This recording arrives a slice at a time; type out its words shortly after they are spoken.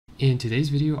In today's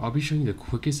video, I'll be showing you the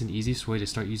quickest and easiest way to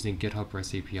start using GitHub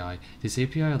REST API. This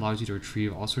API allows you to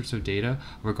retrieve all sorts of data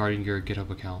regarding your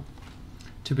GitHub account.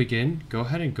 To begin, go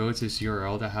ahead and go to this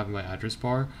URL that I have in my address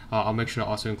bar. I'll make sure to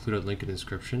also include a link in the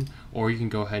description, or you can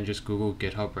go ahead and just Google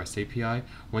GitHub REST API.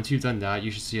 Once you've done that,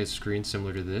 you should see a screen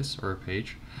similar to this, or a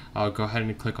page. Go ahead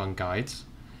and click on Guides,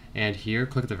 and here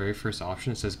click the very first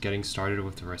option. It says Getting Started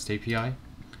with the REST API.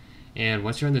 And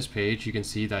once you're on this page, you can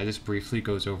see that this briefly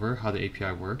goes over how the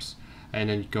API works. And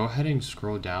then go ahead and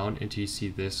scroll down until you see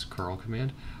this curl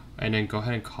command. And then go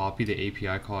ahead and copy the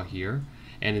API call here.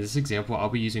 And in this example, I'll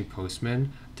be using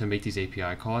Postman to make these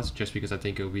API calls just because I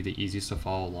think it will be the easiest to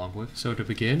follow along with. So to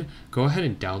begin, go ahead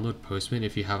and download Postman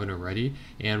if you haven't already.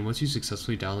 And once you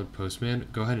successfully download Postman,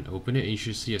 go ahead and open it and you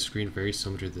should see a screen very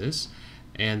similar to this.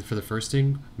 And for the first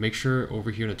thing, make sure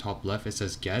over here in the top left it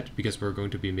says get, because we're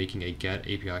going to be making a get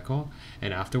API call.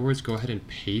 And afterwards, go ahead and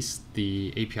paste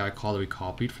the API call that we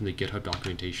copied from the GitHub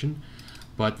documentation.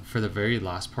 But for the very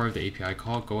last part of the API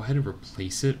call, go ahead and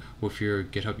replace it with your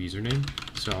GitHub username.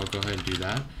 So I'll go ahead and do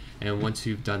that. And once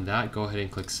you've done that, go ahead and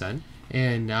click send.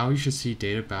 And now you should see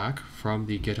data back from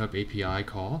the GitHub API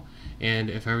call. And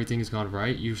if everything has gone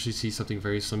right, you should see something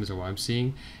very similar to what I'm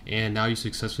seeing. And now you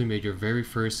successfully made your very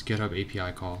first GitHub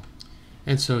API call.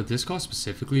 And so this call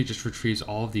specifically just retrieves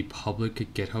all of the public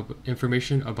GitHub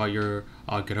information about your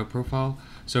GitHub profile.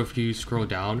 So if you scroll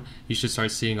down, you should start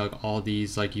seeing like all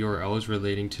these like URLs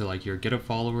relating to like your GitHub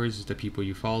followers, the people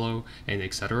you follow, and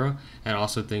etc. And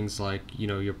also things like, you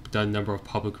know, the number of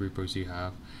public repos you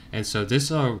have. And so this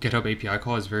GitHub API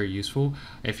call is very useful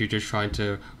if you're just trying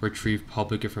to retrieve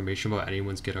public information about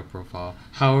anyone's GitHub profile.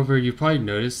 However, you probably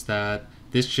noticed that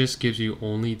this just gives you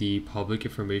only the public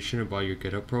information about your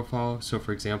GitHub profile. So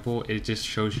for example, it just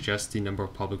shows just the number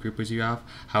of public repos you have.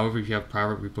 However, if you have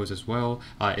private repos as well,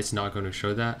 it's not going to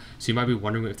show that. So you might be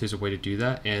wondering if there's a way to do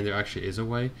that, and there actually is a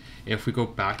way. If we go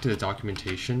back to the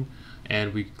documentation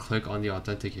and we click on the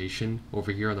authentication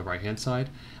over here on the right hand side,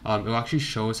 it will actually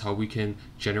show us how we can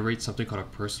generate something called a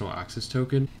personal access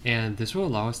token. And this will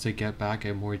allow us to get back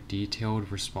a more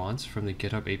detailed response from the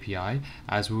GitHub API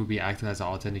as we will be acting as an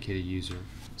authenticated user.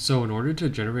 So in order to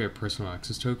generate a personal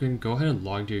access token, go ahead and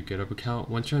log into your GitHub account.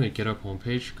 Once you're on the GitHub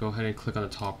homepage, go ahead and click on the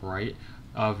top right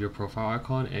of your profile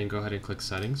icon and go ahead and click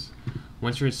settings.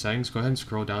 Once you're in settings, go ahead and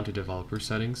scroll down to developer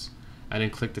settings, and then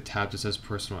click the tab that says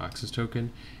personal access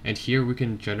token. And here we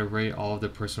can generate all of the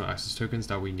personal access tokens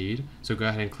that we need. So go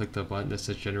ahead and click the button that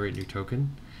says generate new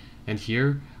token. And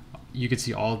here you can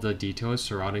see all the details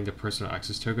surrounding the personal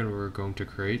access token we're going to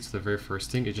create. So the very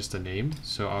first thing is just a name.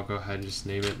 So I'll go ahead and just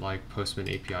name it like Postman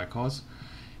API calls.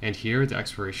 And here, the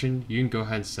expiration, you can go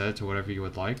ahead and set it to whatever you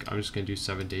would like. I'm just going to do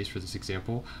 7 days for this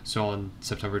example. So on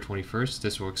September 21st,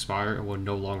 this will expire and will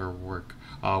no longer work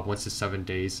once the 7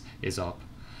 days is up.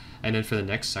 And then for the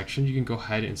next section, you can go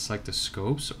ahead and select the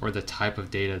scopes or the type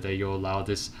of data that you'll allow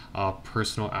this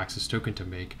personal access token to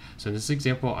make. So in this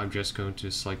example, I'm just going to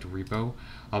select repo.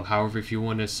 However, if you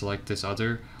want to select this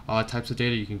other types of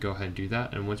data, you can go ahead and do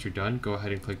that. And once you're done, go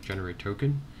ahead and click generate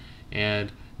token.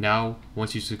 And now,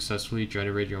 once you successfully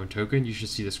generate your own token, you should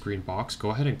see this green box. Go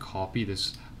ahead and copy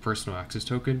this personal access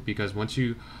token, because once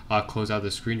you close out the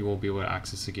screen, you won't be able to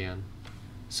access again.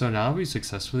 So now we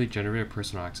successfully generate a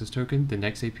personal access token. The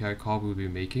next API call we'll be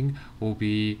making will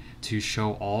be to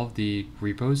show all of the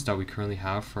repos that we currently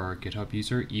have for our GitHub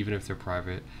user, even if they're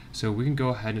private. So we can go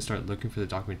ahead and start looking for the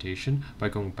documentation by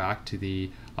going back to the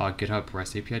GitHub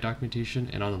REST API documentation.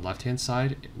 And on the left-hand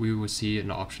side, we will see an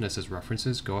option that says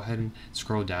references. Go ahead and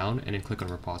scroll down and then click on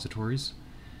repositories.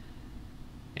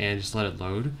 And just let it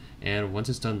load. And once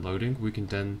it's done loading, we can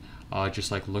then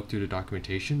just like look through the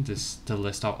documentation to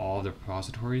list out all the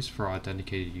repositories for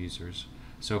authenticated users.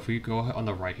 So if we go on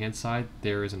the right hand side,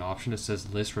 there is an option that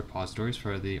says list repositories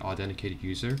for the authenticated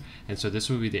user. And so this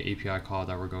will be the API call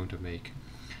that we're going to make.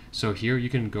 So here you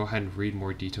can go ahead and read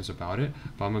more details about it,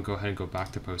 but I'm going to go ahead and go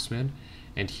back to Postman.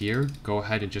 And here, go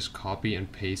ahead and just copy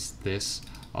and paste this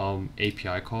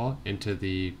API call into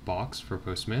the box for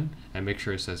Postman and make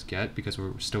sure it says get, because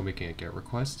we're still making a get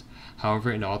request.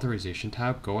 However, in the authorization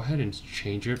tab, go ahead and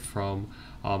change it from,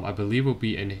 I believe it will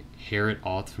be inherit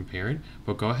auth from parent,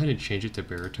 but go ahead and change it to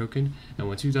bearer token. And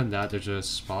once you've done that, there's a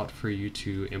spot for you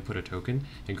to input a token,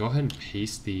 and go ahead and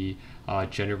paste the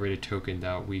generated token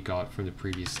that we got from the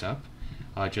previous step,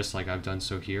 just like I've done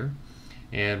so here.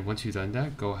 And once you've done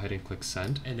that, go ahead and click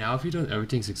send. And now if you've done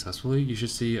everything successfully, you should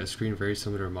see a screen very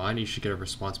similar to mine. You should get a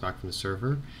response back from the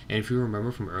server. And if you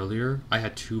remember from earlier, I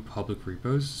had 2 public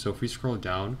repos. So if we scroll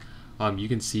down, you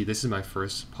can see this is my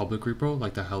first public repo,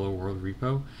 like the Hello World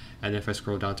repo. And if I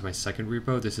scroll down to my second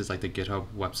repo, this is like the GitHub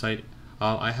website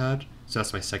I had. So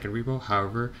that's my second repo.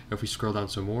 However, if we scroll down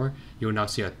some more, you'll now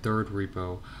see a third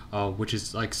repo, which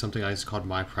is like something I just called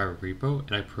my private repo,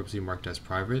 and I purposely marked as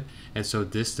private. And so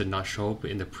this did not show up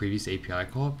in the previous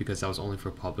API call because that was only for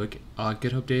public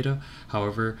GitHub data.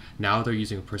 However, now they're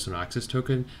using a personal access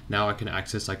token. Now I can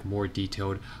access like more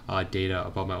detailed data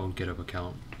about my own GitHub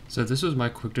account. So this was my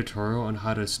quick tutorial on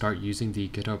how to start using the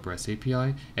GitHub REST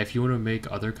API. If you want to make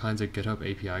other kinds of GitHub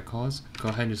API calls, go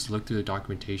ahead and just look through the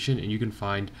documentation and you can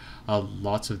find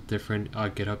lots of different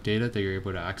GitHub data that you're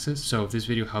able to access. So if this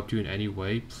video helped you in any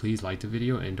way, please like the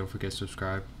video and don't forget to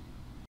subscribe.